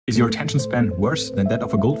Is your attention span worse than that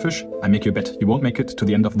of a goldfish? I make you a bet, you won't make it to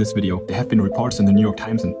the end of this video. There have been reports in the New York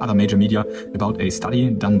Times and other major media about a study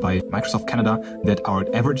done by Microsoft Canada that our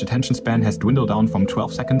average attention span has dwindled down from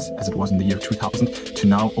 12 seconds, as it was in the year 2000, to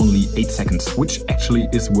now only 8 seconds, which actually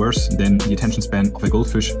is worse than the attention span of a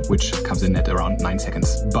goldfish, which comes in at around 9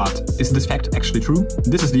 seconds. But is this fact actually true?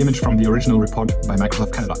 This is the image from the original report by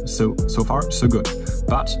Microsoft Canada. So far, so good.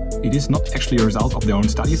 But it is not actually a result of their own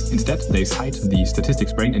studies. Instead, they cite the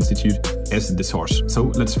Statistics Brain Institute as the source. So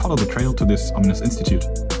let's follow the trail to this ominous institute.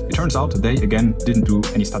 It turns out they again didn't do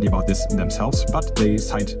any study about this themselves, but they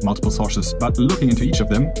cite multiple sources. But looking into each of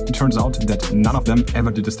them, it turns out that none of them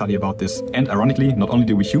ever did a study about this. And ironically, not only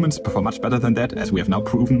do we humans perform much better than that, as we have now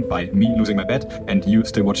proven by me losing my bet and you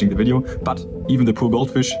still watching the video, but even the poor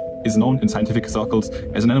goldfish is known in scientific circles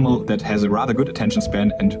as an animal that has a rather good attention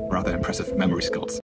span and rather impressive memory skills.